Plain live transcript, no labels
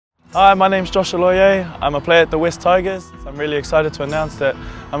Hi, my name's Josh Aloiai. I'm a player at the West Tigers. I'm really excited to announce that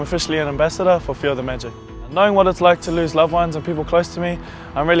I'm officially an ambassador for Feel the Magic. Knowing what it's like to lose loved ones and people close to me,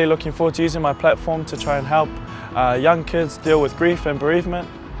 I'm really looking forward to using my platform to try and help young kids deal with grief and bereavement.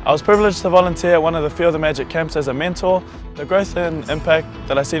 I was privileged to volunteer at one of the Feel the Magic camps as a mentor. The growth and impact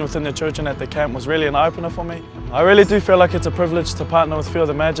that I seen within the children at the camp was really an eye-opener for me. I really do feel like it's a privilege to partner with Feel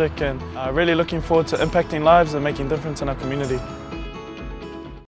the Magic, and really looking forward to impacting lives and making a difference in our community.